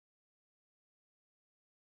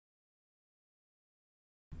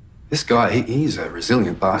This guy, he's a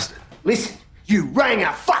resilient bastard. Listen, you rang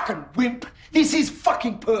a fucking wimp. This is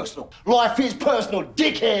fucking personal. Life is personal,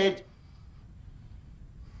 dickhead.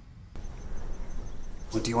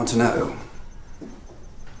 What do you want to know?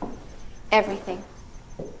 Everything.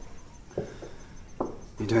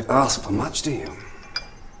 You don't ask for much, do you?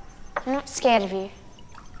 I'm not scared of you.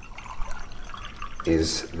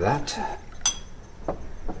 Is that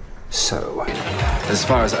so? As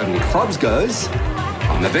far as owning clubs goes,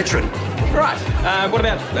 I'm a veteran. Right. What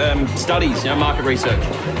about studies, market research?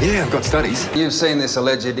 Yeah, I've got studies. You've seen this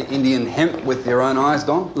alleged Indian hemp with your own eyes,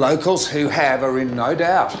 Don? Locals who have are in no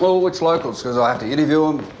doubt. Well, which locals? Because I have to interview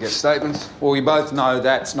them, get statements. Well, we both know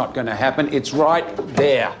that's not going to happen. It's right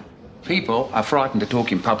there. People are frightened to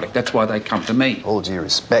talk in public. That's why they come to me. All due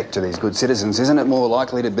respect to these good citizens, isn't it more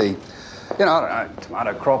likely to be, I don't know,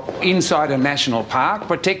 tomato crop? Inside a national park,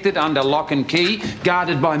 protected under lock and key,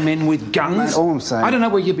 guarded by men with guns. Mate, all I'm saying... I don't know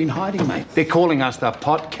where you've been hiding, mate. They're calling us the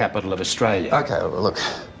pot capital of Australia. OK, well, look,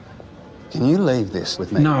 can you leave this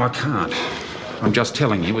with me? No, I can't. I'm just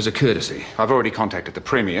telling you as a courtesy. I've already contacted the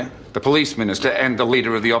Premier, the Police Minister and the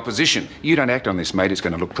Leader of the Opposition. You don't act on this, mate, it's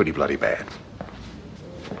going to look pretty bloody bad.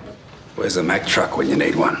 Where's a Mack truck when you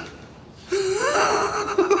need one?